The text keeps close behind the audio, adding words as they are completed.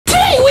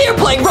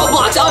playing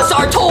Roblox Us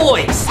Our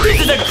Toys!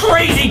 This is a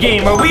crazy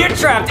game where we are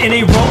trapped in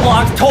a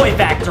Roblox toy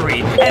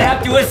factory and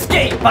have to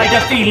escape by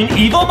defeating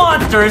evil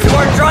monsters who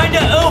are trying to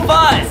oof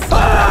us!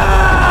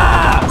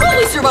 Ah! Will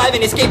we survive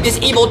and escape this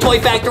evil toy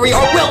factory,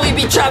 or will we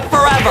be trapped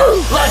forever?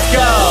 Let's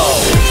go!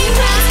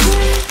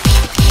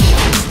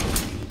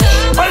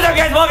 What is up,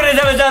 guys? Welcome to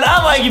this episode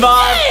of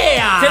LankyBox.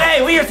 Yeah!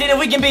 Today, we are seeing if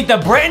we can beat the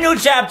brand new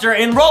chapter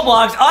in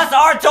Roblox Us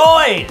Our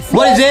Toys!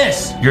 What is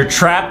this? You're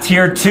trapped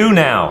here too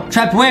now.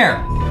 Trapped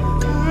where?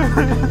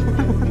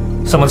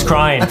 Someone's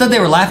crying. I thought they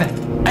were laughing.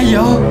 Hey,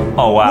 yo.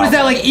 Oh, wow. What is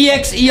that, like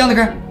EXE on the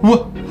ground?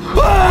 What?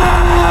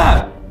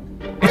 Ah!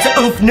 It's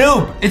an oof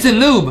noob. It's a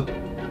noob.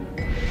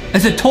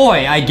 It's a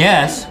toy, I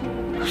guess.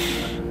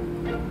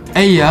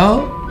 Hey,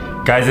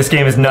 yo. Guys, this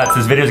game is nuts.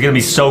 This video is gonna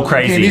be so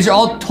crazy. Okay, these are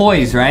all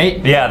toys,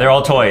 right? Yeah, they're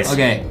all toys.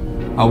 Okay.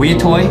 Are we a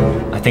toy?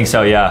 I think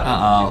so, yeah.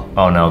 Uh-oh.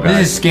 Oh no, guys.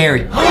 This is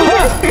scary.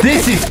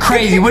 This is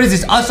crazy. What is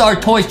this? Us Our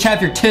Toys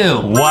Chapter 2.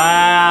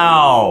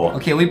 Wow.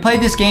 Okay, we played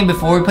this game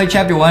before. We played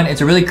Chapter 1.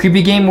 It's a really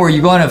creepy game where you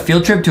go on a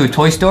field trip to a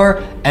toy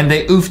store and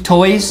they oof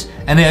toys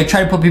and they like,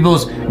 try to put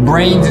people's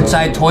brains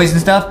inside toys and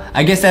stuff.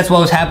 I guess that's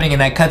what was happening in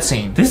that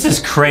cutscene. This is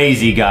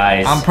crazy,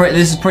 guys.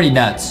 This is pretty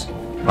nuts.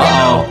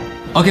 Uh-oh.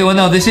 Okay, well,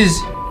 no, this is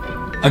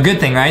a good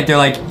thing, right? They're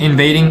like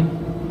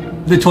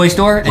invading the toy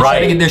store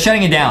and they're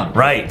shutting it down.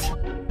 Right.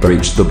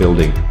 Breached the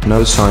building.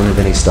 No sign of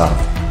any staff.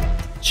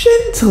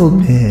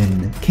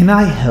 Gentlemen, can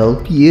I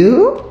help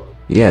you?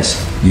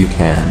 Yes, you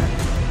can.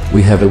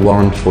 We have a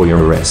warrant for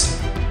your arrest.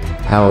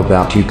 How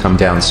about you come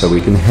down so we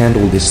can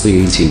handle this the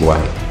easy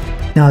way?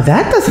 Now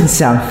that doesn't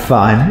sound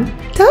fun,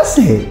 does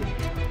it?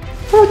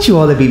 I want you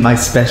all to be my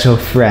special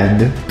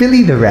friend,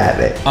 Billy the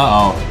Rabbit.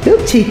 Uh-oh.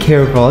 He'll take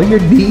care of all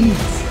your needs.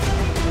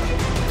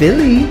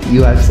 Billy,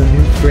 you have some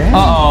new friends.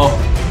 Uh-oh.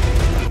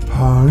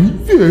 Hi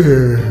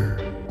there.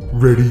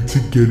 Ready to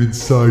get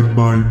inside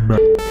my mouth?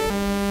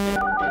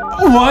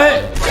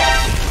 What?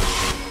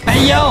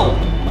 Hey, yo!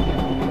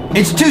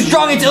 It's too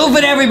strong, it's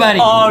oofing everybody!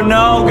 Oh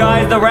no,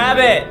 guys, the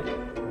rabbit!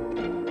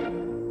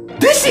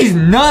 This is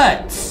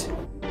nuts!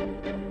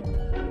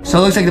 So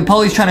it looks like the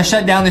police trying to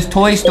shut down this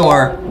toy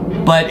store,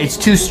 but it's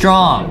too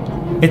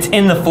strong. It's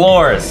in the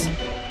floors.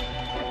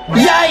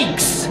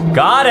 Yikes!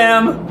 Got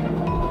him!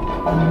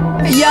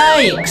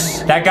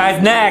 Yikes! That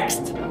guy's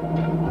next.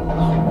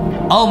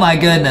 Oh my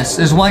goodness,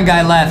 there's one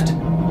guy left.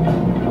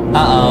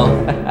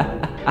 Uh-oh.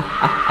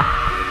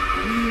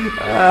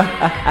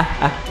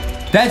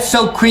 That's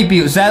so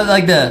creepy. Was that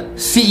like the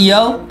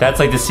CEO? That's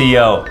like the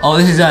CEO. Oh,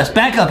 this is us.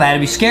 Back up,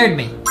 Adam. You scared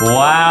me.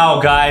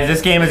 Wow, guys,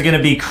 this game is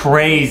gonna be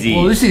crazy.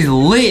 Well, this is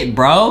lit,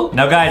 bro.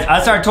 Now, guys,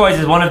 Us Our Toys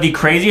is one of the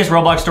craziest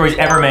Roblox stories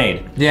ever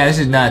made. Yeah, this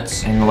is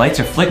nuts. And the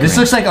lights are flickering. This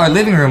looks like our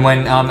living room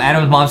when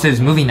Adam's mom said it's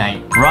movie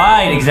night.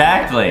 Right,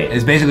 exactly.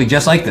 It's basically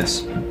just like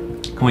this.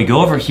 Can we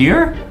go over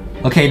here?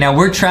 Okay, now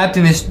we're trapped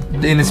in this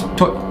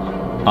toy.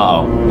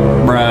 Uh-oh.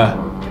 Bruh.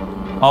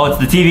 Oh, it's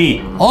the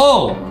TV.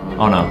 Oh!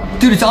 Oh, no.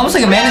 Dude, it's almost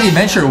like a Man of the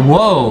Adventure.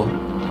 Whoa.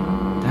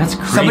 That's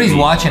creepy. Somebody's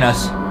watching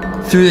us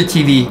through the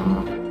TV.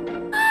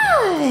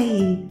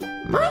 Hi,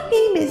 my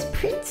name is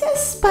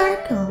Princess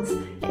Sparkles,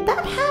 and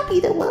I'm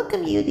happy to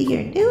welcome you to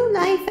your new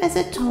life as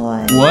a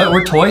toy. What?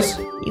 We're toys?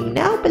 You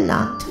now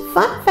belong to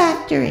Fun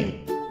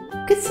Factory.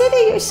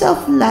 Consider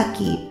yourself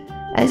lucky,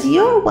 as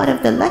you're one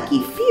of the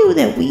lucky few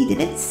that we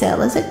didn't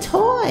sell as a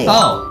toy.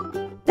 Oh.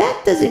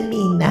 That doesn't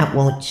mean that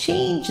won't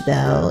change,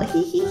 though.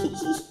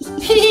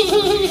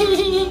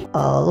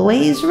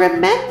 Always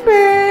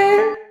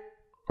remember.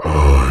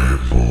 I'm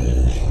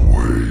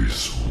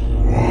always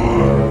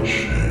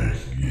watching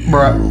you.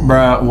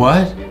 Bruh,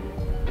 what?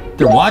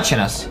 They're watching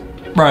us.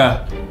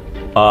 Bruh.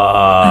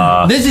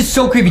 This is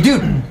so creepy.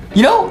 Dude,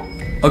 you know?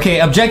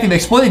 Okay, objective,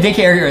 explore the daycare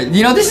area.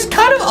 You know, this is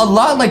kind of a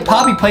lot like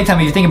Poppy Playtime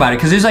if you think about it,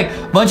 because there's like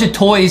a bunch of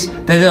toys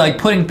that they're like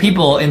putting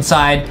people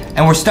inside,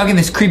 and we're stuck in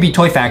this creepy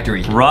toy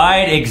factory.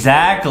 Right,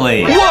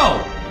 exactly. Whoa!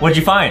 What'd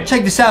you find?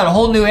 Check this out, a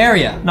whole new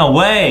area. No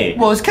way.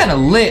 Whoa, it's kind of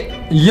lit.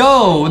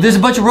 Yo, there's a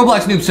bunch of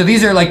Roblox noobs, so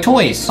these are like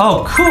toys.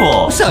 Oh,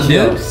 cool. What's up,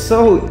 Yo, dude?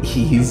 so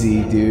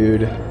easy,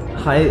 dude.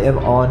 I am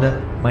on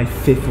my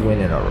 5th win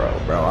in a row,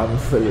 bro. I'm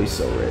literally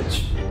so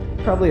rich.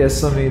 Probably has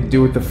something to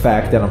do with the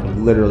fact that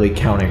I'm literally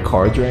counting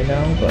cards right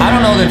now. But I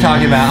don't know what they're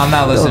talking about. I'm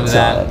not listening to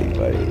don't tell that.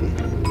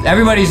 anybody.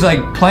 Everybody's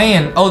like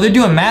playing. Oh, they're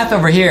doing math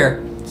over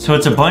here. So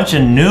it's a bunch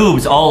of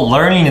noobs all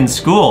learning in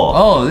school.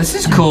 Oh, this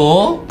is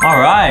cool. All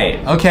right.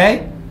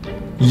 Okay.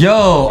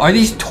 Yo, are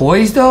these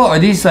toys though? Are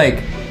these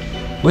like,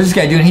 what's this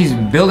guy doing? He's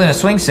building a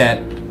swing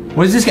set.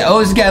 What is this guy? Oh,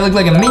 this guy look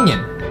like a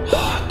minion.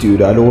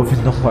 Dude, I don't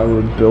even know why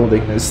we're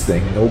building this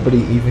thing. Nobody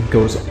even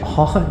goes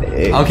on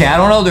it. Okay, I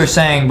don't know what they're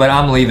saying, but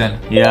I'm leaving.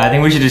 Yeah, I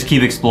think we should just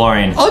keep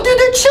exploring. Oh, dude,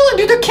 they're chilling.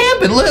 Dude, they're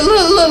camping.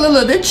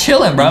 Look, they're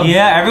chilling, bro.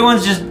 Yeah,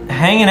 everyone's just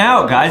hanging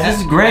out, guys. This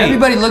is great.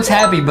 Everybody looks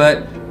happy,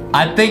 but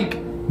I think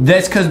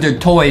That's because they're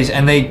toys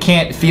and they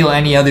can't feel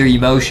any other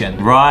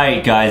emotion.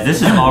 Right, guys,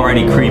 this is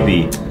already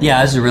creepy.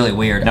 Yeah, this is really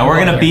weird. Now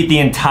we're gonna beat the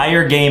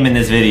entire game in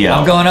this video.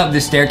 I'm going up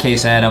the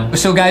staircase at him.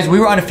 So guys, we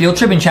were on a field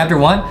trip in chapter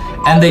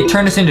 1 and they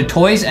turned us into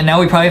toys and now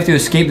we probably have to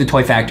escape the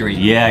toy factory.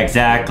 Yeah,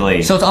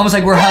 exactly. So it's almost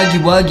like we're Huggy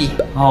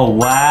Wuggy. Oh,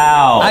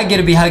 wow. I get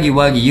to be Huggy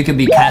Wuggy, you could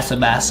be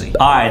Casabassi.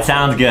 Alright,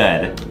 sounds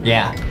good.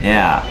 Yeah.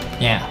 Yeah.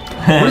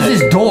 Yeah. What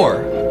is this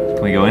door?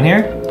 Can we go in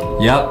here?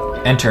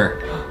 Yep, enter.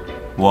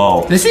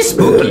 Whoa. This is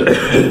spooky.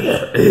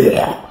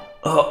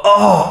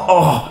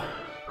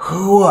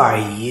 Who are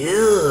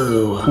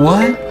you?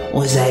 What?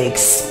 Was I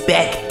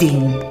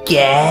expecting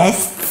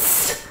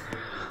guests?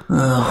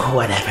 Oh,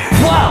 whatever.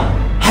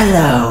 Wow!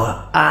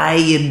 Hello, I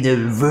am the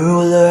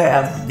ruler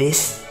of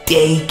this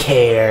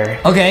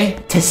daycare.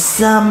 Okay. To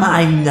some,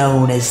 I'm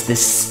known as the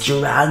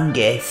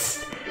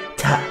strongest.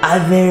 To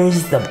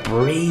others, the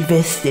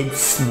bravest and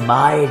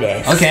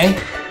smartest. Okay.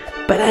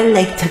 But I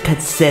like to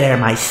consider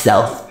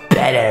myself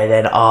better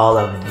than all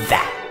of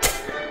that.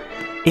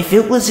 If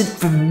it wasn't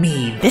for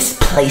me, this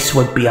place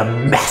would be a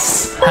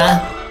mess. Huh?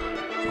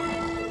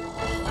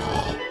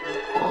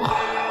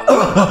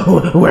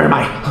 Where am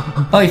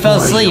I? Oh, he fell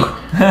asleep.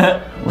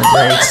 Was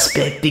I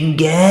expecting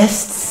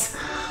guests?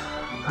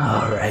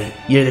 Alright,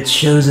 you're the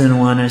chosen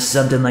one or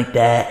something like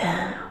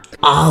that.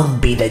 I'll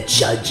be the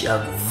judge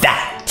of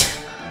that.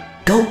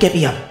 Go get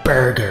me a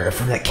burger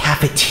from the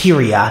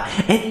cafeteria,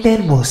 and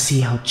then we'll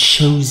see how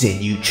chosen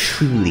you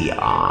truly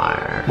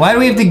are. Why do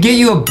we have to get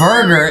you a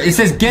burger? It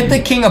says get the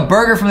king a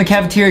burger from the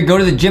cafeteria, go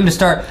to the gym to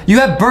start. You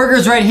have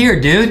burgers right here,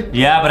 dude.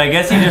 Yeah, but I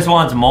guess he just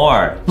wants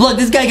more. Look,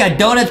 this guy got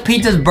donuts,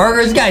 pizzas,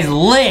 burgers. This guy's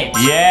lit.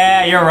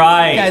 Yeah, you're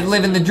right. This guy's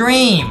living the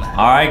dream.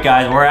 Alright,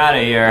 guys, we're out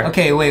of here.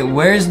 Okay, wait,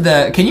 where's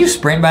the... Can you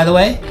sprint, by the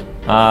way?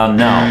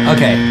 No.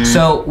 Okay,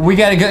 so we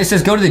gotta go... It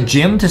says go to the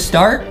gym to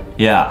start?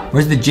 Yeah.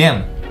 Where's the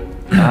gym?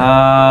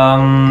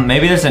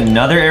 Maybe there's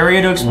another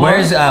area to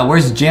explore?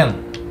 Where's Jim?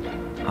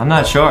 I'm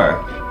not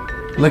sure.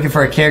 Looking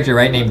for a character,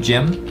 right, named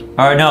Jim?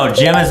 Or no,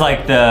 Jim is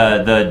like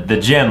the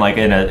gym, like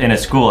in a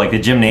school, like the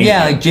gymnasium.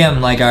 Yeah, like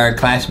Jim, like our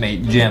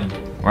classmate, Jim.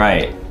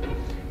 Right.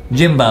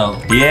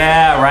 Jimbo.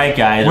 Yeah, right,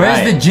 guys.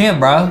 Where's the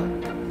gym, bro?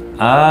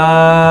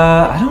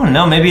 I don't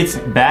know. Maybe it's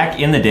back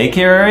in the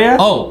daycare area?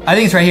 Oh, I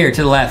think it's right here,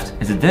 to the left.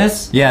 Is it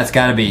this? Yeah, it's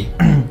gotta be.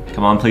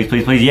 Come on, please,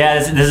 please, please. Yeah,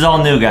 this is all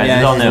new, guys. Yeah,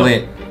 this is all new.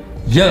 lit.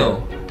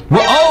 Yo.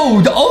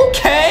 Oh,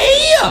 okay!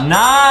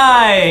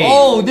 Nice!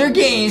 Oh, they're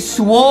getting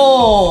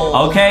swole.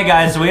 Okay,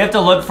 guys, so we have to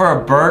look for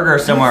a burger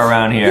somewhere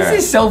around here.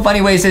 This is so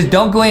funny. Wait, it says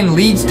don't go in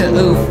leads to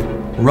oof.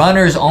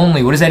 Runners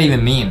only. What does that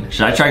even mean?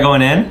 Should I try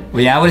going in?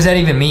 Well, yeah, what does that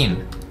even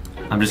mean?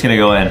 I'm just gonna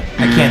go in.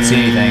 I can't see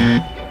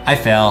anything. I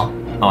fell.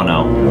 Oh,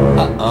 no.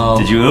 Uh-oh.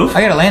 Did you oof? I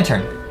got a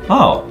lantern.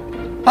 Oh.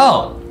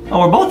 Oh. Oh,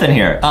 we're both in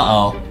here.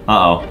 Uh-oh.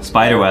 Uh-oh.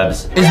 Spider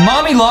webs. Is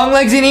Mommy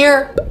Longlegs in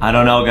here? I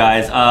don't know,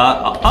 guys.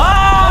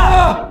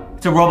 Ah!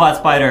 It's a robot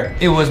spider.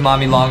 It was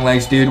Mommy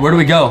Longlegs, dude. Where do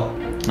we go?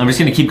 I'm just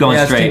gonna keep going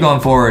Yeah, straight. let's keep going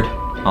forward.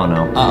 Oh,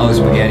 no. Uh-oh,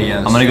 SpaghettiOs.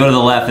 I'm gonna go to the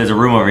left. There's a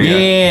room over here.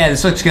 Yeah,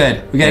 this looks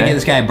good. We gotta Okay. get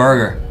this guy a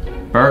burger.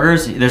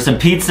 Burgers. There's some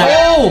pizza.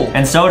 Oh!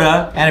 And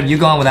soda. Adam, you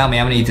go on without me.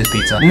 I'm gonna eat this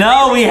pizza.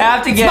 No, we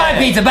have to get It's my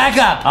pizza. Back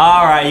up.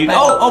 All right.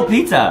 Oh,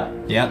 pizza.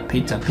 Yep,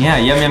 pizza. Yeah,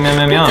 yum, yum, yum,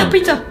 yum, yum.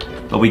 Pizza.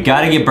 But we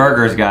gotta get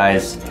burgers,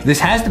 guys. This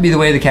has to be the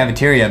way to the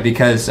cafeteria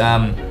because,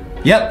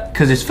 yep,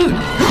 because there's food.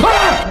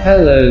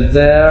 Hello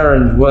there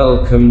and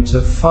welcome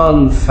to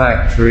Fun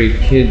Factory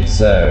Kid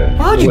Zone.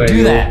 Why'd you where do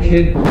your that?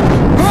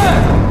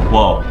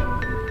 Whoa.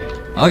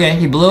 Okay,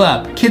 he blew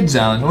up. Kid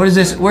zone. What is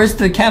this? Where's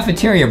the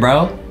cafeteria,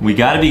 bro? We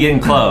gotta be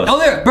getting close. Oh,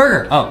 there,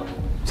 burger. Oh,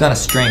 it's on a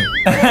string.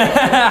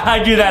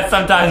 I do that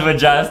sometimes with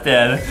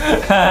Justin.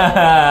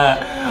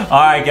 All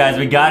right, guys,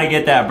 we gotta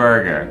get that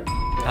burger.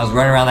 I was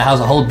running around the house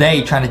the whole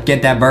day trying to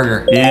get that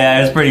burger. Yeah,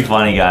 it was pretty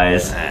funny,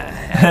 guys.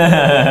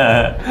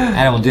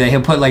 Adam will do that.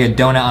 He'll put like a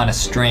donut on a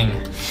string.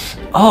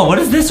 Oh, what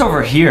is this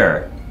over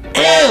here?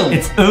 Ew!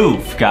 It's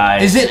oof,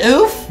 guys. Is it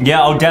oof?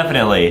 Yeah, oh,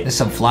 definitely. There's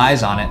some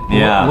flies on it.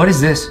 Yeah. What is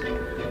this?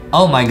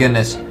 Oh my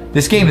goodness.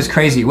 This game is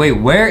crazy. Wait,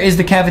 where is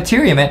the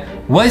cafeteria, man?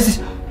 What is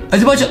this?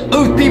 There's a bunch of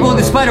oof people in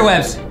the spider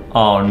webs.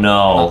 Oh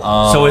no.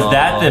 So is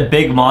that the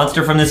big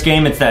monster from this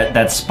game? It's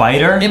that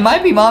spider? It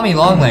might be Mommy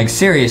Longlegs,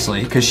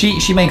 seriously, because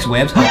she makes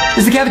webs.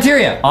 It's the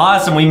cafeteria.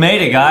 Awesome, we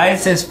made it, It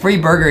guys. says free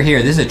burger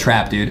here. This is a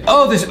trap, dude.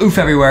 Oh, there's oof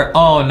everywhere.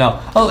 Oh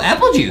no. Oh,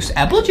 apple juice.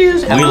 Apple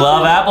juice. We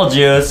love apple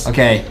juice.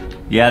 Okay.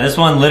 Yeah, this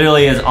one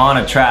literally is on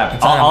a trap.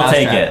 It's on a I'll mouse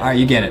take trap. it. All right,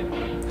 you get it.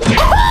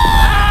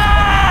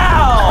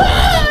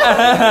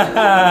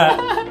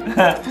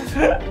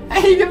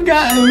 I even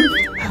got oof.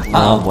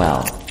 Oh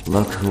well,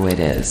 look who it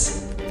is.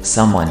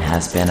 Someone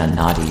has been a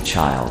naughty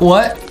child.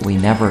 What? We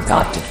never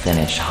got to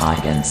finish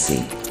hide and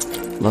seek.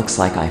 Looks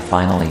like I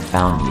finally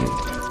found you.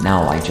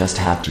 Now I just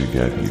have to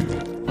get you.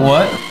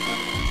 What?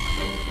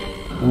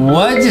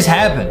 What just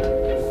happened?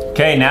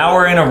 Okay, now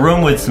we're in a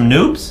room with some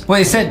noobs.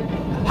 Wait, it said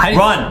hide.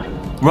 Run.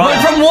 Run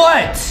from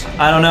what?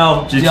 I don't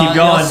know. Just keep going.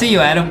 I'll see you,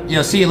 Adam.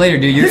 You'll see you later,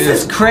 dude. This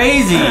is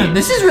crazy.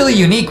 This is really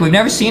unique. We've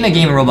never seen a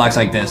game in Roblox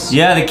like this.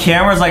 Yeah, the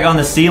camera's like on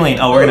the ceiling.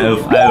 Oh, we're gonna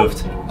oof. I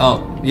oofed.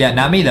 Oh, yeah,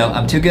 not me though.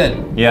 I'm too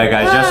good. Yeah,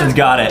 guys, Justin's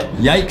got it.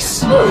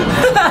 Yikes.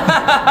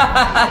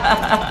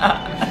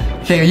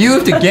 Okay, you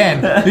oofed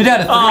again. You're down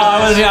to 3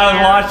 lives. I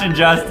was watching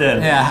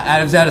Justin. Yeah,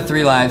 Adam's down to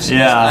 3 lives.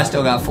 Yeah. I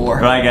still got 4.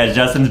 Right, guys,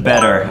 Justin's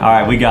better. All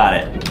right, we got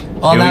it.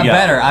 Well, I'm not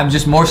better. I'm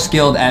just more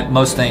skilled at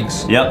most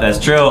things. Yep, that's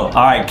true. All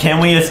right, can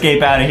we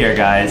escape out of here,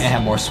 guys? I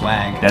have more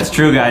swag. That's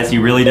true, guys. He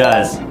really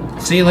does.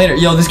 See you later.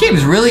 Yo, this game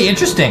is really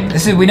interesting.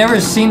 We never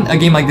seen a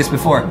game like this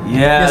before.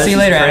 Yeah, see you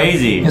later,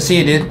 crazy. Adam. You'll see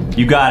you, dude.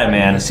 You got it,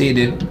 man. See you,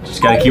 dude.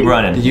 Just gotta keep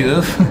running. Did you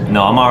oof?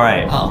 No, I'm all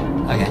right. Oh,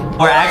 okay.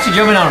 We're actually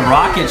jumping on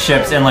rocket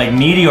ships and like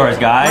meteors,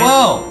 guys.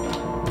 Whoa.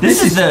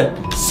 This is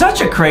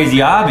such a crazy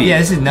hobby. Yeah,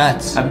 this is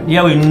nuts.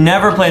 Yeah, we've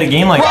never played a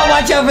game like that. Bro,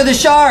 watch out for the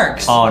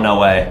sharks. Oh, no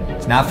way.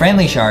 It's not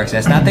friendly sharks.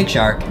 That's not thick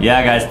shark.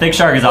 Yeah, guys, thick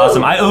shark is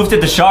awesome. I oofed at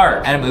the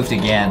shark. Adam oofed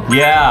again.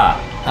 Yeah.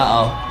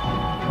 Uh-oh.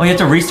 Well, you have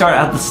to restart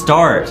at the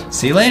start.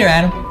 See you later,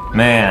 Adam.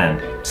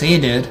 Man. See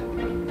you, dude.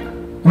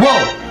 Whoa.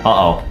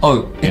 Uh-oh.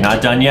 Oh. You're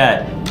not done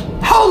yet.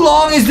 How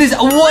long is this?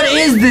 What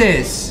is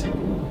this?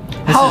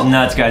 This is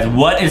nuts, guys.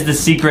 What is the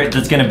secret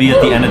that's going to be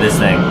at the end of this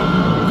thing?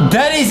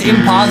 That is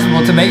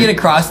impossible to make it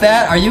across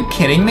that. Are you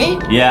kidding me?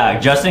 Yeah,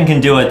 Justin can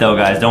do it though,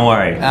 guys. Don't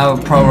worry. I'm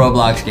a pro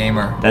Roblox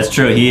gamer. That's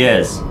true. He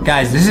is.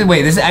 Guys, this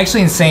is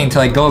actually insane to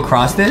like go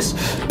across this.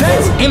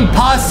 That's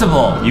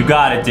impossible. You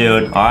got it,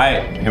 dude. All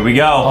right, here we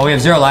go. Oh, we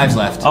have 0 lives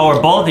left. Oh,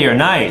 we're both here.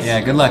 Nice.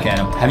 Yeah, good luck,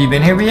 Adam. Have you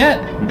been here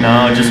yet?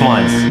 No, just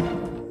once.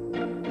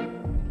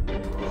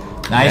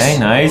 Nice. Okay,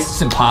 nice.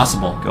 It's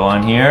impossible. Go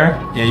on here.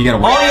 Yeah, you gotta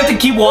walk. Oh, you have to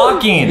keep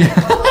walking.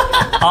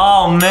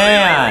 Oh,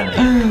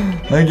 man.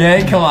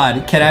 Okay, come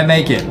on. Can I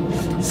make it?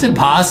 It's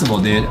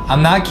impossible, dude.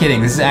 I'm not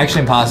kidding. This is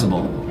actually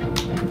impossible.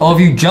 Oh, if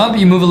you jump,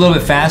 you move a little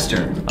bit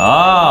faster.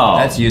 Oh.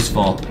 That's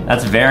useful.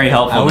 That's very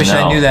helpful. I wish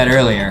I knew that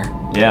earlier.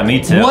 Yeah,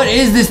 me too. What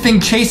is this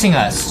thing chasing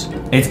us?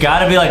 It's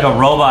gotta be like a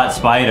robot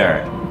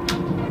spider.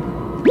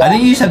 I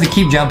think you just have to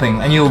keep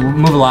jumping and you'll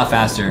move a lot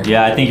faster.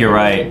 Yeah, I think you're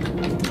right.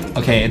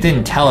 Okay, it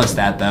didn't tell us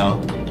that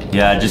though.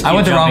 Yeah, just keep I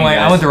went the wrong way.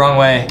 guys. I went the wrong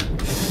way.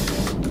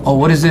 Oh,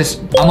 what is this?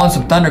 I'm on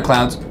some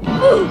thunderclouds.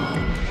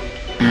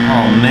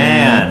 Oh,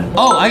 man.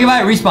 Oh, I can buy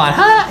a respawn.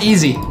 Ha!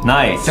 Easy.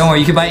 Nice. Don't worry,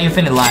 you can buy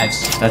infinite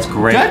lives. That's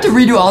great. Do I have to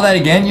redo all that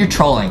again? You're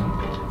trolling.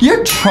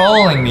 You're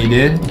trolling me,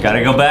 dude.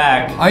 Gotta go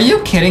back. Are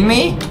you kidding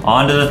me?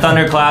 Onto the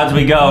thunderclouds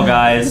we go,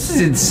 guys. This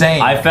is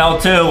insane. I fell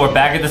too. We're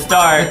back at the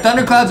start. The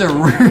thunderclouds are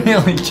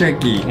really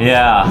tricky.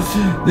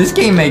 Yeah. This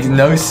game makes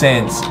no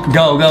sense.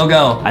 Go, go,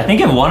 go. I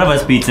think if one of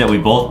us beats it, we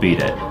both beat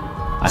it.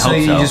 I hope so.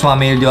 You just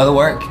want me to do all the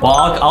work? Well,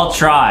 I'll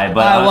try,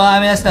 but... well, I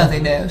mean, that's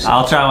nothing new.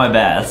 I'll try my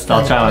best.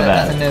 I'll try my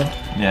best. Nothing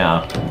new.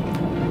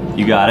 Yeah.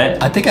 You got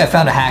it? I think I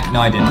found a hack. No,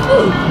 I didn't.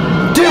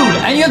 Dude,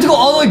 and you have to go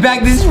all the way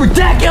back. This is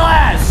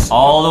ridiculous.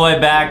 All the way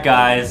back,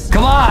 guys.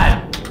 Come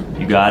on.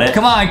 You got it?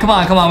 Come on, come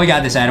on, come on. We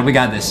got this, Adam. We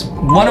got this.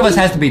 One of us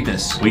has to beat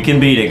this. We can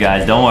beat it,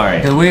 guys. Don't worry.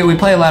 Because we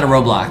play a lot of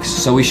Roblox,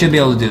 so we should be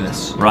able to do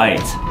this. Right.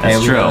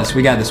 That's true.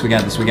 We got this. We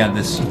got this. We got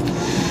this.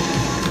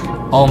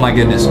 Oh my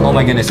goodness. Oh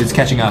my goodness. It's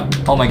catching up.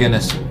 Oh my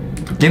goodness.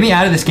 Get me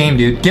out of this game,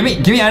 dude. Get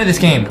me out of this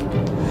game.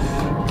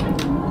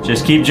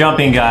 Just keep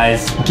jumping,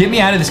 guys. Get me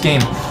out of this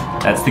game.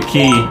 That's the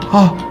key.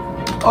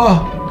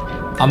 Oh.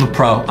 I'm a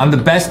pro. I'm the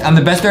best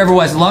there ever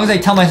was. As long as I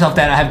tell myself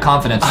that, I have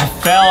confidence. I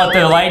fell at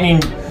the lightning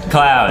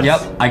clouds.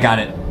 Yep, I got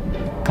it.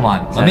 Come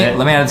on, let me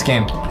out of this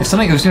game. If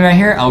something goes me right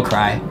here, I'll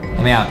cry.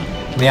 Let me out.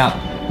 Let me out.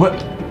 What?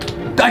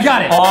 I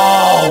got it.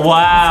 Oh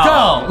wow. Let's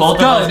go. Both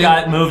of us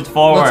got moved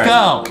forward. Let's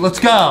go. Let's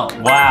go.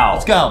 Wow.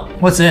 Let's go.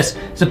 What's this?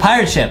 It's a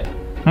pirate ship.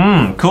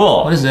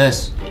 Cool. What is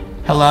this?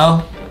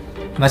 Hello?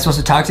 Am I supposed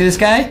to talk to this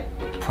guy?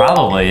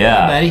 Probably,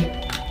 yeah. Hey,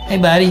 buddy. Hey,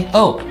 buddy.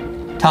 Oh,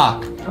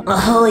 talk.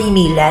 Ahoy,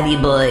 me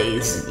laddie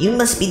boys. You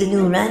must be the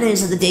new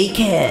runners of the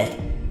daycare.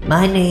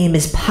 My name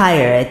is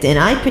Pirate, and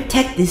I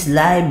protect this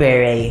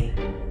library.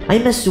 I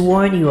must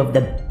warn you of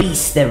the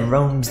beast that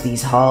roams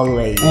these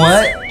hallways.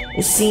 What?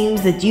 It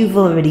seems that you've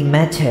already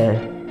met her,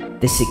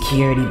 the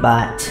security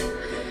bot.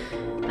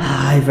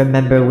 I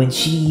remember when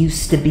she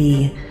used to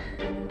be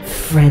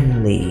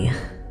friendly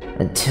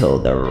until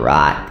the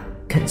rot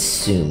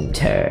consumed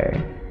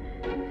her.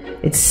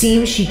 It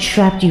seems she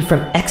trapped you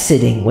from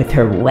exiting with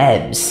her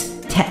webs.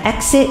 To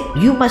exit,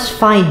 you must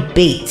find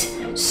bait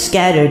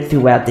scattered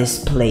throughout this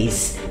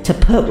place to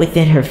put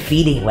within her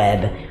feeding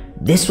web.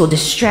 This will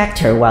distract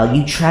her while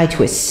you try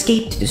to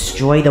escape to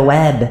destroy the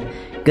web.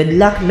 Good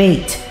luck,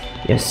 mate.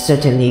 You're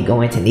certainly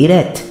going to need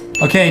it.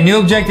 Okay, new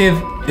objective.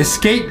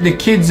 Escape the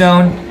kid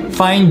zone.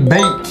 Find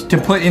bait to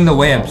put in the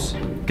webs.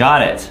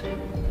 Got it.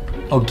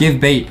 Oh, give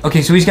bait.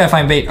 Okay, so we just gotta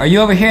find bait. Are you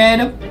over here,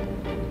 Adam?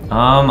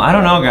 I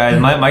don't know, guys.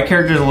 My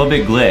character's a little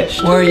bit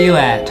glitched. Where are you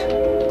at?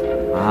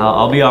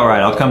 I'll be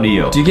alright. I'll come to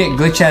you. Do you get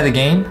glitched out of the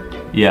game?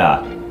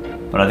 Yeah.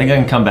 But I think I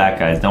can come back,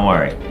 guys. Don't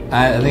worry.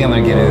 I think I'm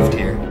gonna get oofed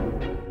here.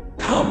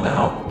 Come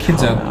out. Kid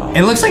zone.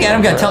 It looks like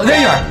Adam got There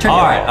you are. Turn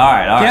Alright.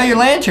 Get out your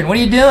lantern. What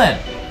are you doing?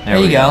 There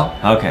you go.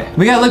 Okay.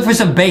 We gotta look for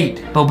some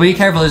bait, but be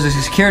careful. There's a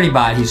security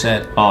bot, he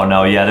said. Oh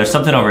no, yeah, there's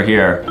something over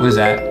here. What is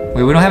that?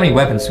 Wait, we don't have any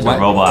weapons. It's a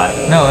robot.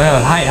 No,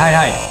 hide.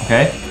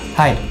 Okay.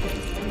 Hide.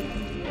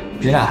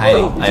 You're not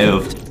hiding. I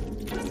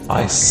oofed.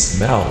 I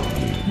smell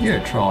you. You're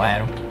a troll,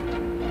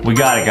 Adam. We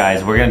got it,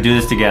 guys. We're gonna do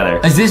this together.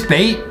 Is this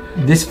bait?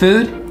 This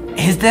food?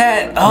 Is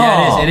that? Oh.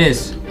 Yeah, it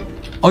is.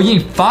 Oh, you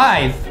need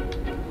 5.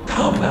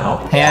 Come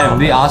out. Hey, Adam, it'd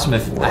be awesome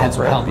if I had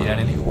some help, you know what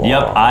I mean?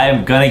 Yep, I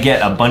am gonna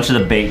get a bunch of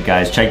the bait,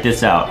 guys. Check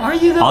this out. Are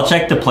you though? I'll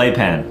check the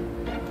playpen.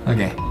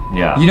 Okay.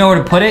 Yeah. You know where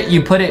to put it?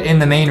 You put it in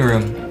the main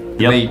room.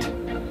 The Yep. bait.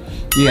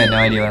 You got no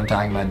idea what I'm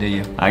talking about, do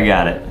you? I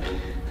got it.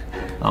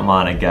 I'm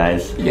on it,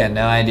 guys. You got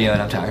no idea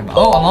what I'm talking about.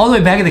 Oh, I'm all the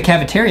way back at the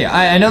cafeteria.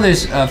 I know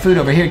there's food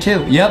over here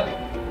too.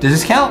 Yep. Does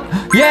this count?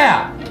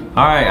 Yeah!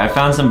 Alright, I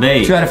found some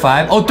bait. 2 out of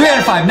 5. Oh, 3 out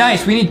of 5.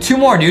 Nice. We need 2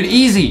 more, dude.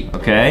 Easy.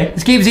 Okay.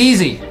 This game's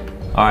easy.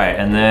 Alright,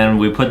 and then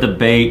we put the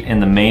bait in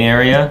the main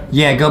area.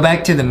 Yeah, go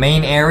back to the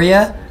main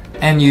area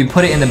and you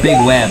put it in the big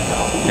web.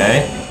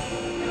 Okay.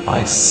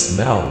 I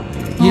smell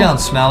you. You don't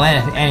smell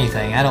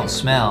anything. I don't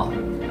smell.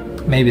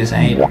 Maybe this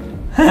ain't.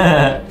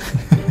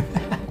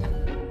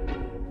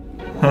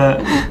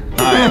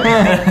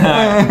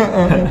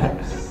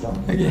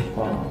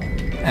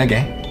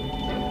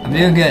 Okay. I'm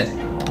doing good.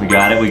 We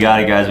got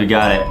it, guys. We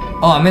got it.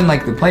 Oh, I'm in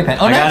like the playpen.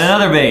 Oh, I got nice.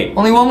 another bait.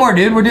 Only 1 more,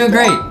 dude. We're doing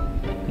great.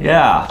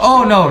 Yeah.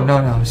 Oh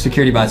no.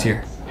 Security bot's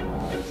here.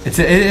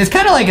 It's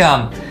kind of like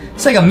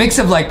it's like a mix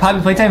of like Poppy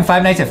Playtime and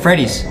Five Nights at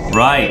Freddy's.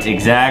 Right,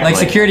 exactly. Like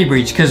security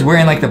breach, because we're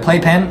in like the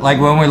playpen, like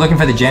when we're looking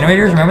for the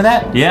generators. Remember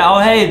that? Yeah. Oh,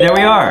 hey, there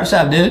we are. What's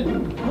up, dude?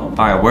 All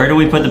right, where do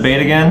we put the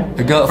bait again?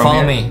 Go. From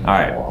Follow here? me. All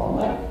right.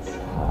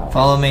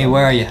 Follow me.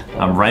 Where are you?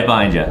 I'm right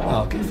behind you.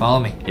 Oh, okay. Follow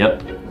me.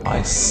 Yep.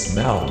 I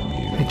smell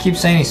you. He keeps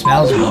saying he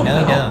smells me. No,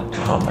 he don't.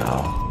 Come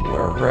out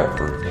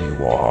wherever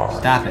you are.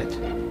 Stop it.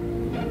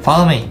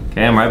 Follow me.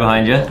 Okay, I'm right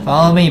behind you.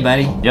 Follow me,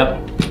 buddy.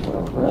 Yep.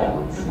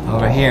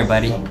 Over here,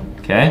 buddy.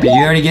 Okay. Did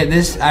you already get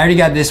this? I already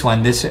got this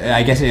one. This,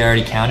 I guess it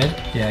already counted.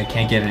 Yeah, I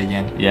can't get it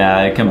again.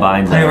 Yeah, it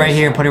combines. Put it right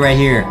here. Put it right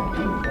here.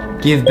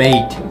 Give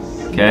bait.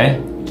 Okay.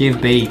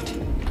 Give bait.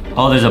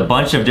 Oh, there's a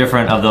bunch of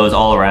different of those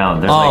all around.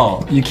 There's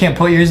you can't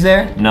put yours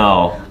there?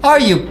 No. Are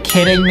you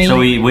kidding me? So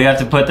we have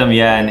to put them,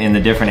 in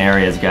the different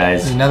areas,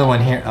 guys. There's another one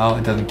here. Oh,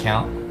 it doesn't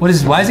count. Why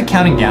is it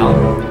counting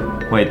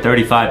down? Wait,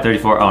 35,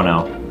 34. Oh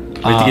no.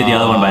 We have to get the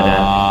other one by then.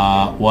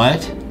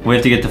 What? We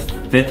have to get the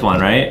 5th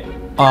one, right?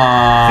 5th bait.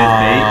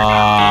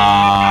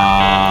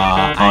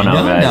 I don't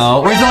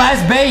know. Where's the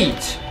last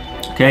bait?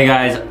 Okay,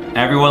 guys.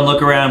 Everyone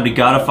look around. We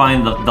gotta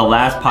find the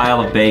last pile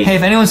of bait. Hey,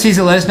 if anyone sees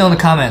it, let us know in the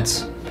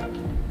comments.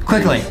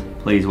 Quickly.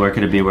 Please, where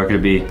could it be? Where could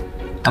it be?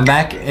 I'm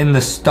back in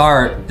the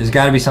start. There's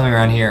gotta be something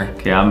around here.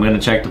 Okay, I'm gonna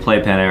check the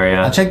playpen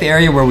area. I'll check the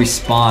area where we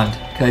spawned,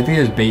 because I think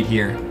there's bait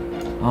here.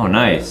 Oh,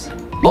 nice.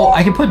 Oh,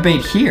 I can put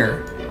bait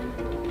here.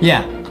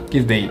 Yeah,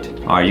 give bait.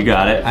 Alright, you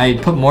got it. I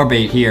put more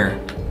bait here.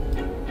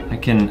 I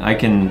can...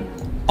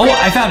 Oh,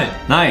 I found it.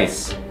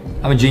 Nice.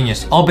 I'm a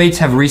genius. All baits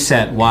have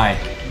reset. Why?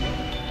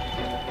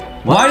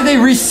 What? Why do they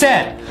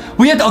reset?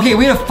 We have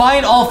to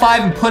find all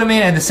 5 and put them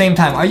in at the same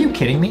time. Are you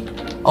kidding me?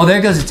 Oh, there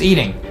it goes. It's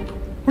eating.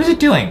 What is it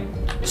doing?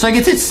 So I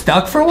guess it's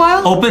stuck for a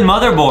while? Open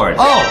motherboard.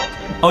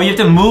 Oh. Oh, you have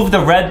to move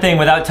the red thing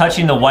without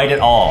touching the white at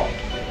all.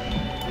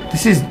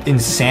 This is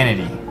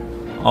insanity.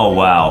 Oh,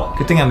 wow.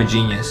 Good thing I'm a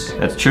genius.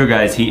 That's true,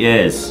 guys. He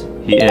is.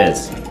 He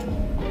is.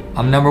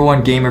 I'm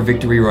 #1 gamer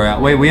victory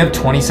royale. Wait, we have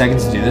 20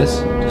 seconds to do this?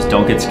 Just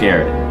don't get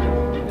scared.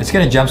 It's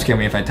gonna jump scare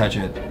me if I touch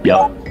it.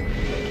 Yep.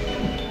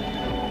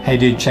 Hey,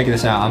 dude, check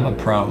this out. I'm a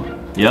pro.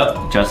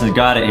 Yep. Justin's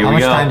got it. Here How we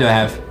go. much time do I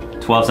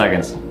have? 12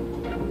 seconds.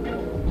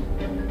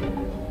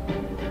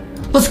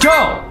 Let's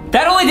go!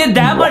 That only did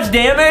that much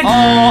damage? Oh,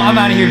 I'm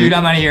out of here, dude.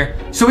 I'm out of here.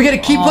 So we gotta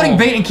keep putting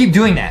bait and keep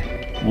doing that.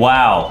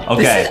 Wow.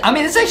 Okay.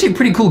 It's actually a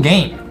pretty cool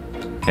game.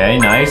 Okay,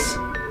 nice.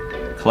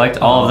 Collect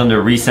all of them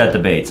to reset the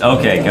baits.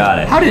 Okay, got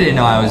it. How did it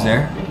know I was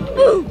there?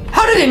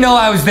 How did it know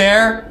I was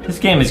there? This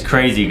game is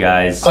crazy,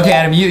 guys. Okay,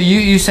 Adam,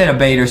 you said a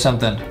bait or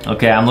something.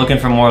 Okay, I'm looking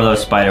for more of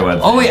those spider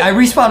webs. Oh wait, I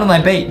respawned with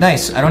my bait.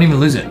 Nice. I don't even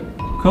lose it.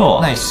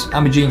 Cool. Nice.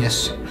 I'm a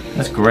genius.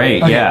 That's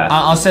great. Okay, yeah.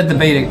 I'll set the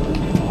bait.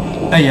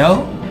 Hey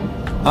yo.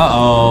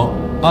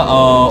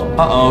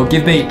 Uh-oh.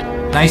 Give bait.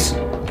 Nice.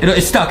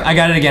 It's stuck. I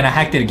got it again. I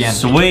hacked it again.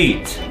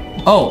 Sweet.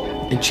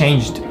 Oh, it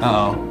changed.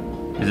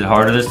 Uh-oh. Is it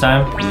harder this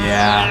time?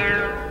 Yeah.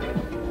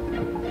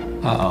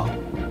 Uh-oh.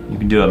 You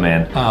can do it,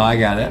 man. Oh, I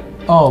got it.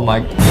 Oh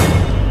my.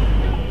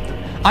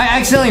 I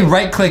accidentally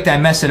right-clicked. I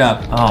messed it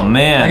up. Oh,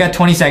 man. I got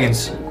 20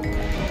 seconds.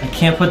 I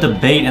can't put the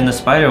bait in the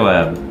spider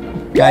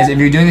web. Guys, if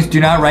you're doing this, do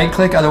not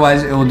right-click.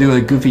 Otherwise, it will do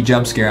a goofy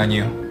jump scare on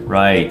you.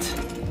 Right.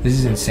 This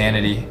is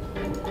insanity.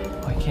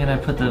 Why can't I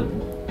put the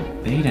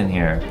bait in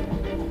here?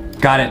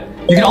 Got it.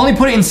 You can only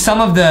put it in some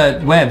of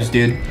the webs,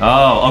 dude.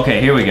 Oh, okay.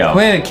 Here we go.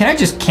 Wait, can I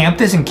just camp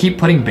this and keep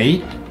putting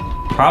bait?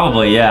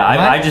 Probably, yeah.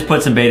 I just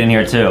put some bait in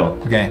here, too.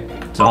 Okay.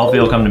 So hopefully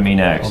it'll come to me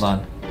next. Hold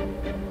on.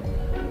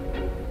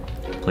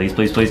 Please,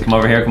 please, please come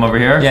over here. Come over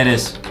here. Yeah, it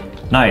is.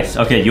 Nice.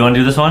 Okay, you want to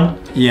do this one?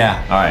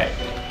 Yeah. All right.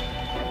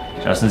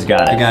 Justin's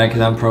got it. I got it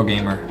because I'm a pro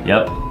gamer.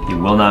 Yep. He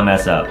will not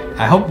mess up.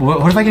 I hope.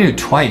 What if I can do it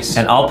twice?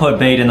 And I'll put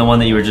bait in the one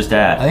that you were just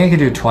at. I think I could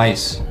do it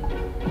twice.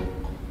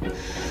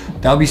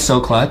 That would be so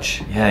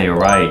clutch. Yeah, you're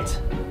right.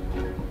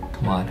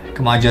 Come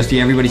on, Justy.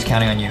 Everybody's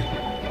counting on you.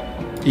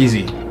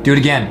 Easy. Do it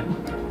again.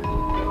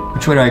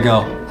 Which way do I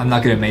go? I'm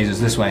not good at mazes.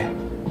 This way.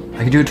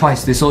 I can do it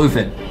twice. This'll oof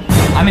it.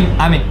 I'm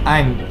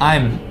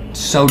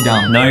so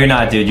dumb. No, you're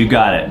not, dude. You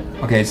got it.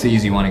 Okay, it's the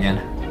easy one again.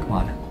 Come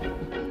on.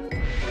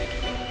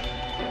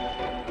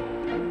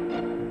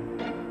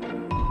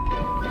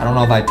 I don't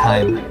know if I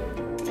time.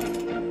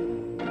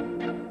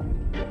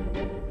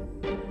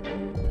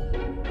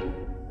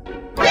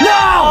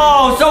 No!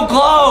 Oh, so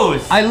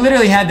close! I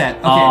literally had that.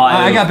 Okay,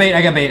 I got bait.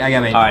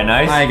 All right,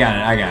 nice. I got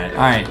it.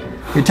 All right,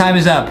 your time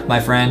is up, my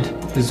friend.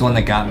 This is the one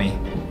that got me.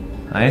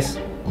 Nice.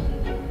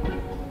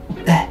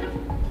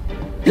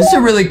 This is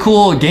a really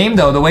cool game,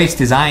 though, the way it's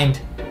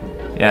designed.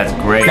 Yeah, it's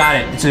great. Got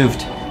it. It's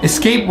oofed.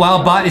 Escape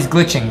while bot is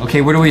glitching.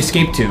 Okay, where do we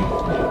escape to?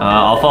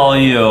 I'll follow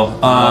you.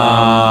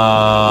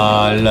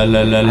 I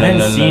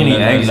didn't see any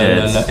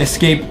exits.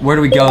 Escape. Where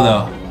do we go,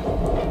 though?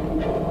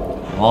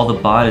 While the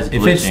bot is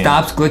glitching. If it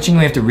stops glitching,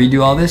 we have to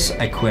redo all this.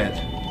 I quit.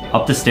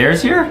 Up the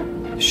stairs here?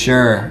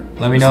 Sure.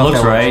 Let me know if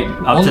looks that right.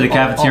 Up to the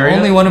cafeteria?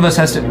 Only one of us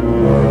has to...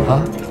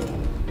 Huh?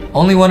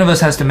 Only one of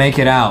us has to make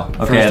it out.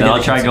 Okay, then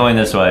I'll try going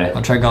this way.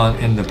 I'll try going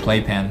in the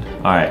playpen.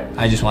 Alright.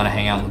 I just want to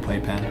hang out in the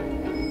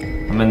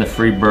playpen. I'm in the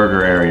free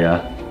burger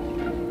area.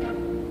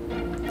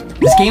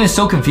 This game is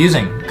so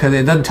confusing because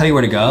it doesn't tell you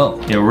where to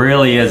go. It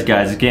really is,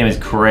 guys. This game is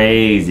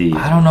crazy.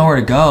 I don't know where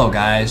to go,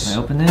 guys. Can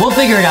I open this? We'll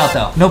figure it out,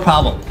 though. No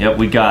problem. Yep,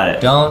 we got it.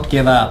 Don't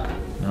give up.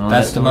 No,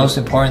 that's the most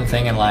important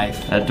thing in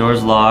life. That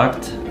door's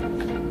locked.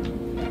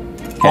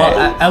 Okay.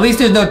 Well, at least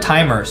there's no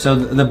timer, so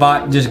the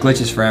bot just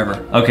glitches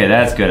forever. Okay,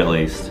 that's good at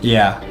least.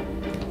 Yeah.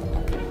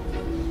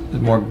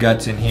 There's more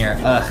guts in here.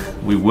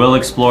 Ugh. We will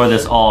explore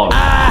this all.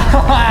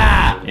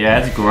 Yeah,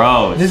 it's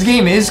gross. This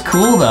game is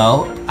cool,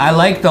 though. I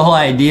like the whole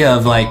idea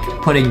of, like,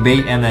 putting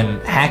bait and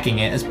then hacking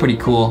it. It's pretty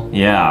cool.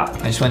 Yeah.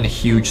 I just went in a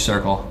huge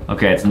circle.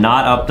 Okay, it's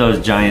not up those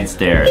giant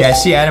stairs. Okay, I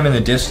see Adam in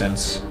the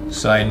distance,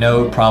 so I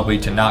know probably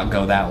to not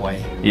go that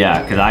way.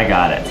 Yeah, because I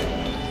got it.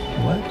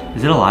 What?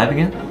 Is it alive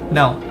again?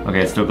 No.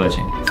 Okay, it's still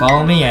glitching.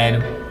 Follow me,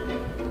 Adam.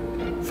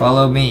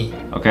 Follow me.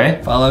 Okay.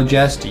 Follow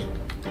Justy.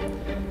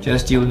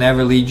 Justy will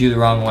never lead you the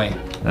wrong way.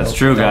 That's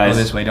true, guys. Don't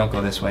go this way, don't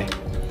go this way.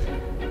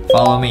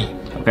 Follow me.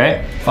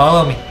 Okay.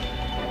 Follow me.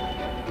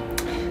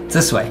 It's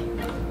this way.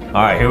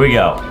 All right, here we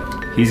go.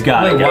 He's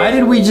got it. Wait, why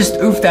did we just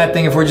oof that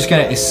thing if we're just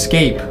gonna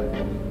escape?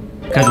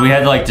 Because we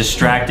had to like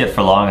distract it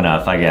for long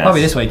enough, I guess.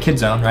 Probably this way, kid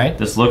zone, right?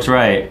 This looks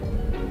right.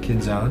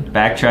 Kid zone.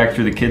 Backtrack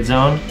through the kid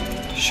zone.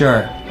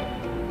 Sure.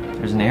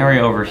 There's an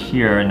area over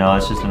here. No,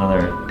 it's just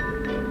another.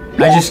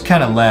 I just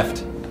kind of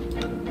left.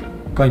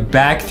 Going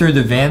back through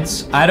the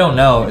vents. I don't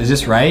know. Is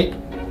this right?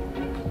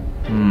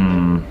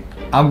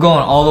 I'm going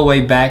all the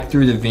way back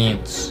through the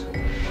vents.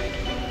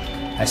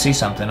 I see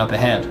something up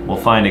ahead. We'll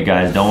find it,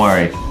 guys. Don't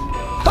worry.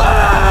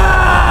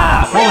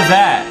 Ah! What was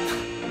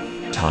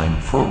that?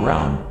 Time for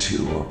round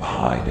 2 of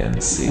hide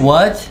and seek.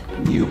 What?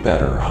 You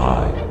better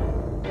hide.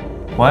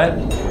 What?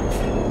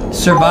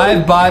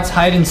 Survive bots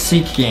hide and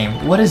seek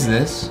game. What is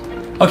this?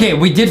 Okay,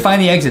 we did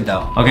find the exit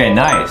though. Okay,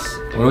 nice.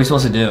 What are we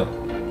supposed to do?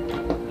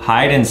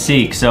 Hide and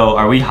seek. So,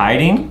 are we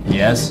hiding?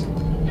 Yes.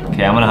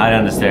 Okay, I'm gonna hide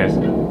on the stairs.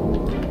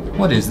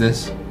 What is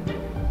this?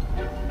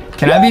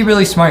 Can I be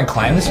really smart and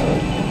climb this?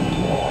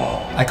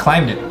 I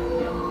climbed it.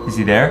 Is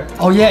he there?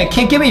 Oh yeah, it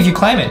can't get me if you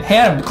climb it. Hey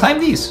Adam, climb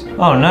these.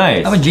 Oh,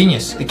 nice. I'm a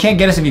genius. It can't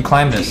get us if you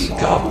climb this.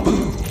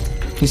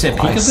 Peekaboo. He said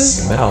peekaboo? I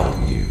smell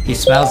you. He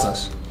smells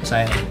us.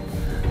 Silently.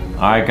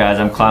 Alright, guys,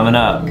 I'm climbing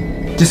up.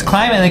 Just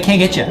climb it and they can't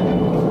get you.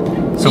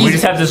 So we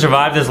just have to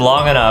survive this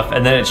long enough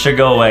and then it should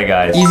go away,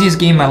 guys. Easiest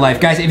game in my life.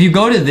 Guys, if you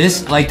go to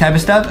this like type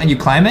of stuff and you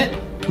climb it,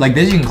 like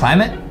this, you can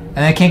climb it, and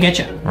they can't get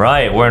you.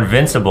 Right, we're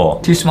invincible.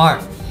 Too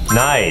smart.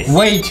 Nice.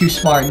 Way too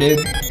smart,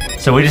 dude.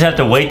 So we just have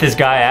to wait this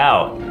guy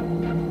out.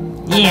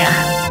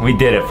 Yeah. We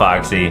did it,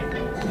 Foxy.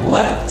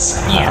 Let's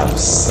have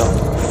some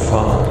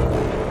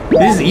fun.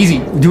 This is easy.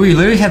 Do we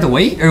literally have to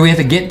wait, or do we have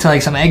to get to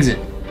like some exit?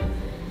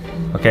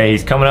 Okay,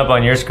 he's coming up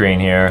on your screen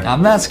here.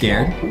 I'm not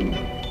scared.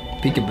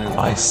 Peekaboo.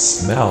 I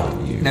smell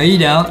you. No, you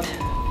don't.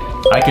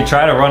 I could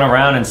try to run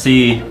around and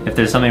see if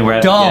there's something where I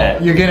have to get.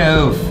 Don't. You're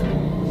gonna oof.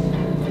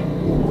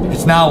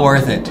 It's not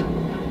worth it.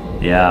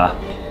 Yeah.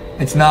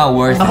 It's not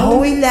worth it.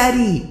 Ahoy,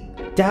 laddie!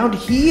 Down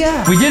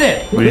here! We did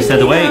it! We just had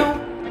to wait.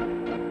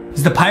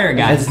 It's the pirate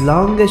guy. As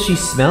long as she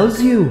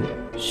smells you,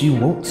 she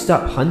won't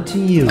stop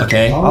hunting you.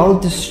 Okay. I'll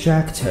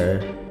distract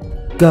her.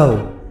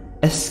 Go.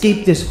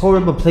 Escape this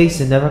horrible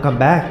place and never come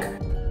back.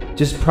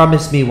 Just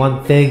promise me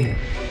one thing.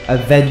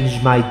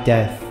 Avenge my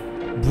death.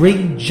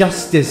 Bring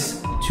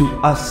justice to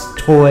us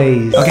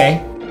toys.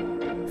 Okay.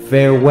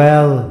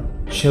 Farewell,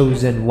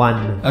 chosen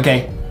one.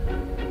 Okay.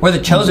 We're the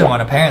chosen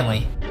one,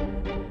 apparently.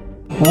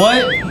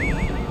 What?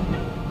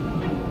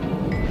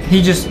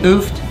 He just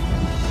oofed?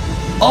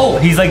 Oh,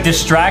 he's like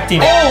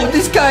distracting it. Oh,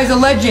 this guy's a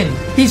legend.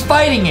 He's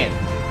fighting it.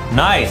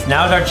 Nice,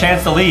 now's our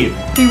chance to leave.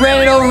 He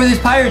ran it over with his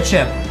pirate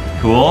ship.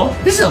 Cool.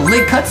 This is a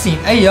lit cutscene.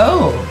 Hey,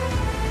 yo.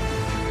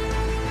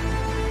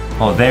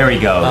 Oh, there he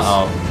goes.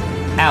 Uh-oh.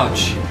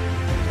 Ouch.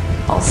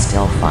 I'll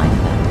still find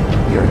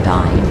them. You're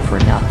dying for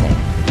nothing.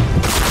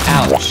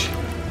 Ouch.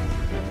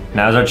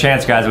 Now's our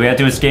chance, guys. We have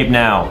to escape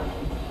now.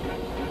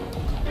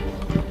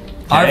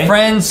 Our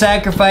friend's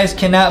sacrifice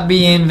cannot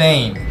be in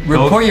vain.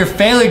 Report your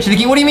failure to the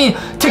game. What do you mean?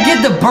 To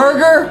get the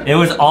burger? It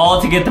was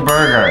all to get the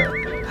burger.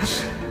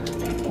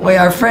 Wait,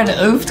 our friend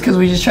oofed because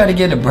we just tried to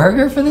get a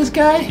burger for this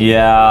guy?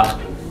 Yeah.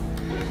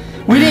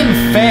 We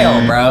didn't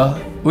fail, bro.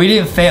 We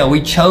didn't fail.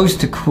 We chose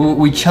to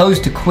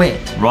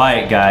quit.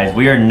 Right, guys.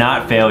 We are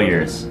not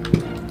failures.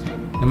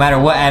 No matter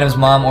what Adam's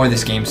mom or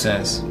this game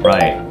says.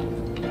 Right.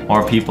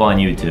 Or people on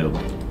YouTube.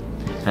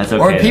 That's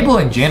okay. Or people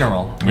in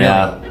general. Really.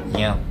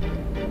 Yeah.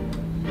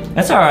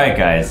 That's alright,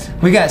 guys.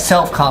 We got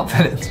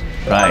self-confidence.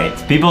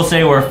 Right. People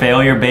say we're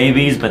failure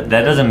babies, but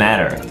that doesn't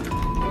matter.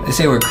 They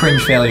say we're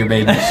cringe failure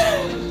babies.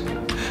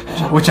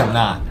 Which I'm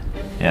not.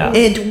 Yeah.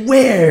 And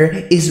where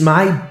is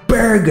my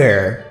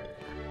burger?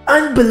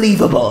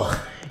 Unbelievable.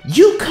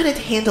 You couldn't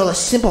handle a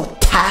simple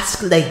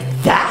task like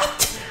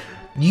that?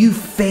 You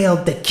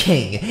failed the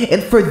king,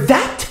 and for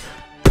that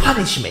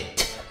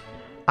punishment,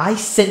 I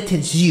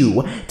sentence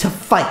you to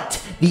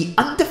fight the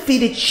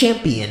undefeated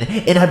champion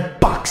in a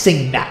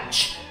boxing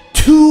match.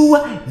 To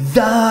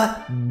the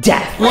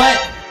death.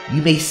 What?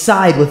 You may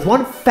side with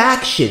one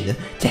faction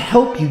to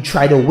help you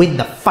try to win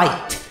the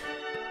fight.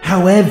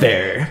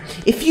 However,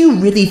 if you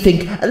really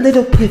think a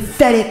little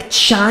pathetic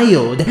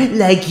child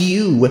like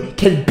you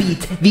can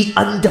beat the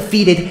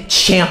undefeated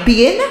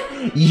champion,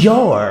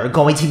 you're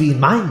going to be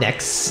my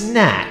next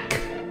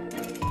snack.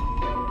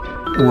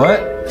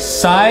 What?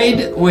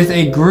 Side with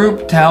a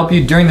group to help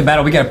you during the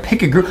battle. We gotta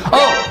pick a group.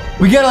 Oh!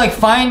 We gotta like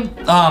find,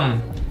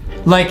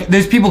 like,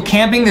 there's people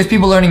camping, there's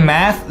people learning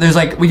math, there's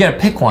like, we gotta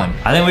pick one.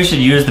 I think we should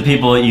use the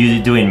people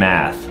doing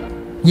math.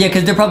 Yeah,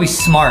 because they're probably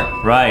smart.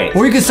 Right.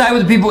 Or you can side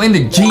with the people in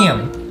the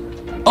gym.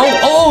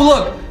 Oh,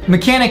 look!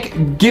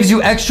 Mechanic gives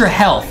you extra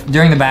health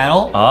during the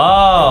battle.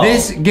 Oh.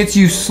 This gets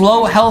you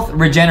slow health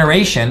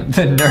regeneration.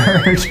 The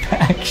nerd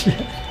faction.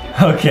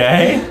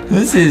 Okay.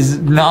 This is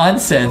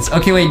nonsense.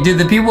 Okay, wait, did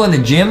the people in the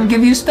gym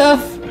give you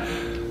stuff?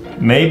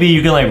 Maybe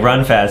you can like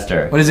run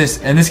faster. What is this?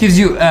 And this gives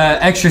you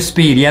extra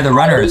speed. Yeah, the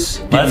runners.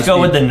 Let's go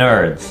with the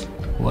nerds.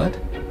 What?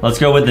 Let's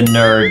go with the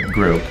nerd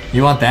group.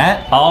 You want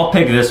that? I'll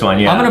pick this one,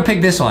 yeah. I'm gonna pick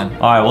this one.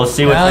 All right, we'll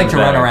see what I like to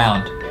run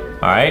around.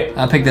 All right.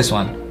 I'll pick this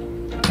one.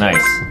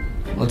 Nice.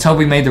 Let's hope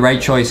we made the right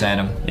choice,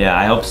 Adam. Yeah,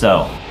 I hope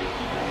so.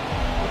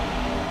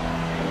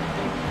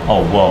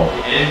 Oh, whoa.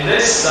 In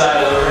this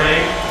side of the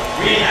ring,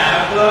 we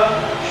have the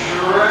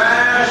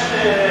trash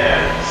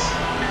cans.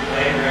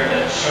 They're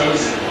the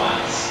chosen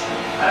ones.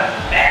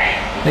 Bang.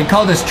 They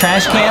called us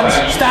trash cans?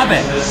 Stop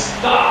it.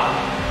 Stop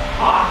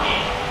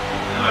talking.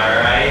 Am I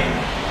right?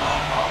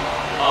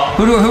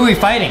 Who are we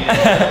fighting? On the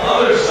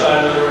other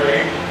side of the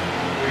ring,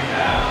 we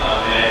have a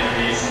man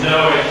who needs no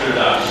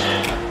introduction.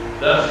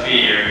 The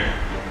feared,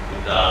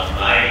 the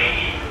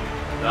mighty,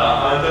 the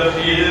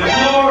undefeated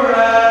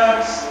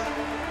LankyBox.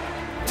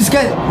 This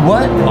guy,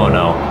 what? Oh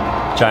no.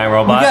 Giant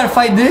robot? We gotta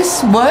fight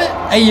this? What?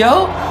 Hey,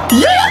 yo?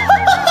 Yeah!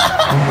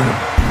 I'm gonna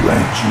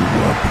blend you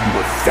up into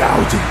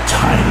 1,000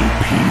 tiny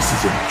pieces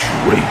and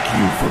drink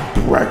you for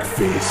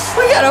breakfast.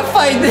 We gotta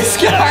fight this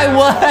guy,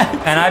 what?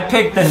 And I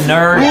picked the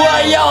nerd.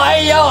 What? Yo,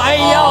 hey, yo,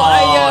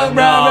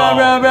 bro.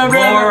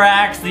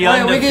 LankyBox, the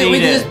undefeated. We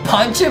can just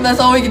punch him? That's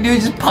all we can do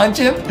is just punch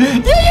him?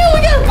 Yeah,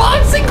 we got a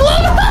boxing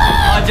glove!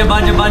 Bunch of.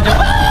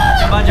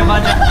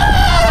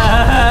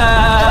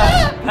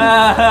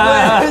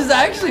 Wait, it was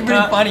actually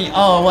pretty funny.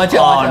 Oh, watch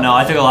out. Oh no,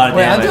 I took a lot of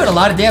damage. I'm doing a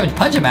lot of damage.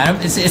 Punch him,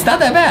 Adam. It's not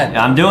that bad.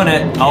 Yeah, I'm doing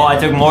it. Oh, I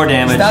took more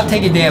damage. Stop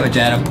taking damage,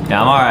 Adam.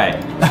 Yeah, I'm alright.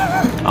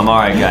 I'm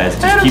alright, guys.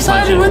 Just Adam keep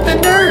punching. sided with the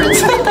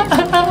nerds.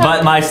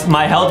 But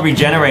my health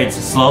regenerates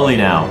slowly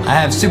now. I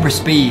have super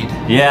speed.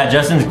 Yeah,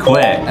 Justin's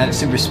quick. I have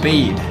super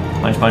speed.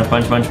 Punch.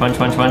 Punch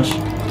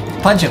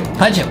him,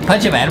 Adam. Punch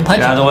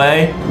Get out of him. the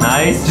way.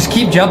 Nice. Just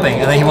keep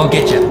jumping and then he won't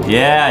get you.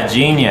 Yeah,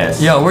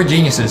 genius. Yo, we're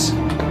geniuses.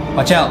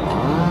 Watch out.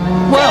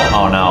 Whoa.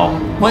 Oh no.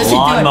 What is he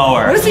doing?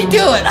 Lawnmower. What is he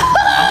doing?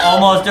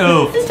 Almost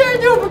oof. He's trying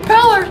to do a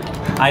propeller.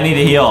 I need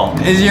a heal.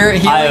 Is your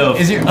healing? I oof.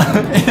 Is your?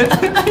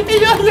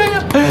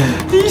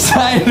 He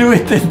sided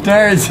with the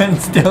nerds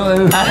and still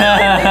oof.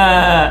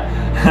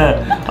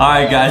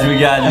 Alright guys, we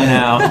got you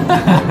now.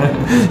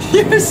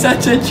 You're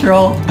such a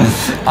troll.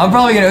 I'm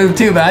probably gonna oof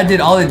too, but I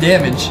did all the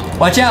damage.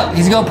 Watch out,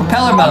 he's going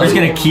propeller mode. I'm just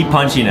gonna keep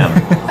punching him.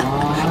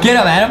 Get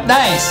him, Adam.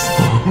 Nice.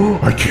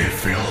 I can't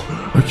fail.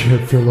 I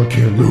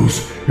can't lose.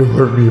 He'll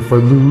hurt me if I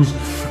lose.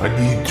 I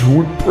need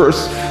to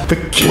impress the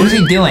king. What is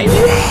he doing?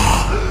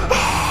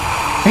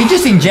 He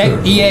just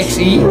inject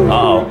EXE?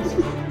 Uh-oh.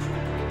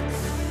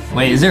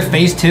 Wait, is there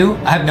phase 2?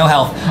 I have no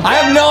health. I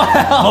have no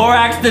health.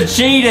 Lorax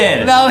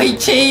cheated. No, he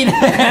cheated.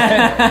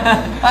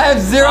 I have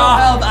 0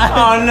 health.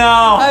 Oh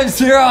no. I have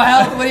 0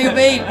 health. What do you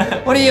mean?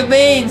 What do you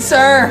mean,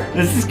 sir?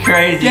 This is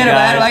crazy, Get him,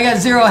 guys. Adam. I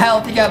got 0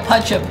 health. You gotta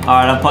punch him. All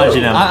right, I'm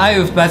punching him.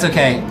 That's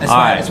okay.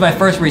 It's my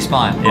first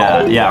respawn.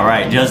 Yeah,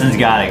 right. Justin's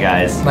got it,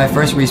 guys. My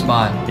first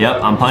respawn.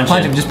 Yep, I'm punching.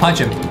 Punch him. Just punch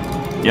him.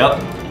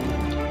 Yep.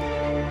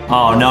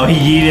 Oh no, he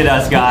yeeted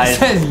us, guys. It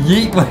says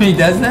yeet when he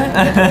does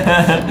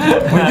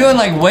that? We're doing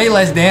like way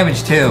less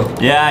damage too.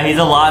 Yeah, he's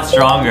a lot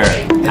stronger.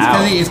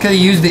 It's because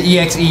he used the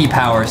EXE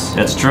powers.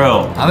 That's true.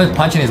 I was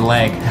punching his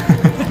leg.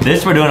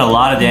 This we're doing a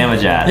lot of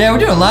damage at. Yeah, we're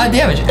doing a lot of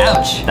damage.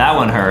 Ouch. That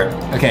one hurt.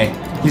 Okay,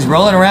 he's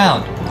rolling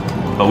around.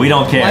 But we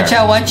don't care. Watch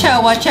out, watch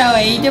out, watch out.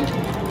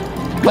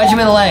 Punch him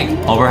in the leg.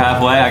 Over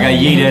halfway, I got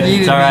yeeted.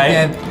 It's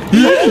alright.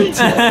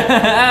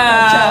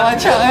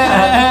 Watch out.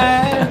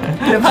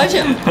 Punch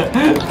him.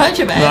 Punch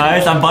him, man.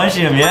 Nice, I'm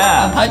punching him,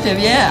 yeah. I'm punching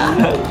him, yeah.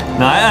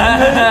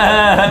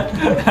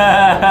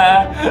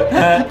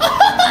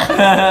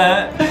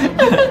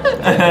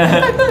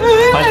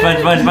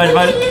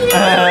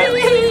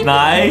 Punch.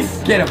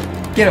 Nice. Get him.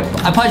 Get him.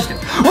 I punched him.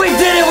 We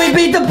did it. We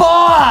beat the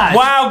boss.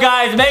 Wow,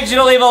 guys. Make sure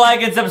to leave a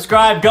like and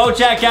subscribe. Go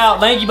check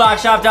out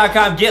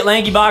LankyBoxShop.com. Get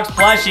LankyBox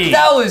plushies.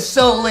 That was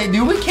so lit,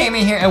 dude. We came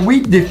in here and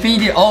we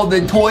defeated all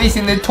the toys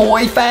in the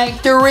toy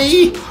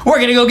factory. We're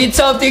going to go get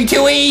something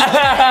to eat.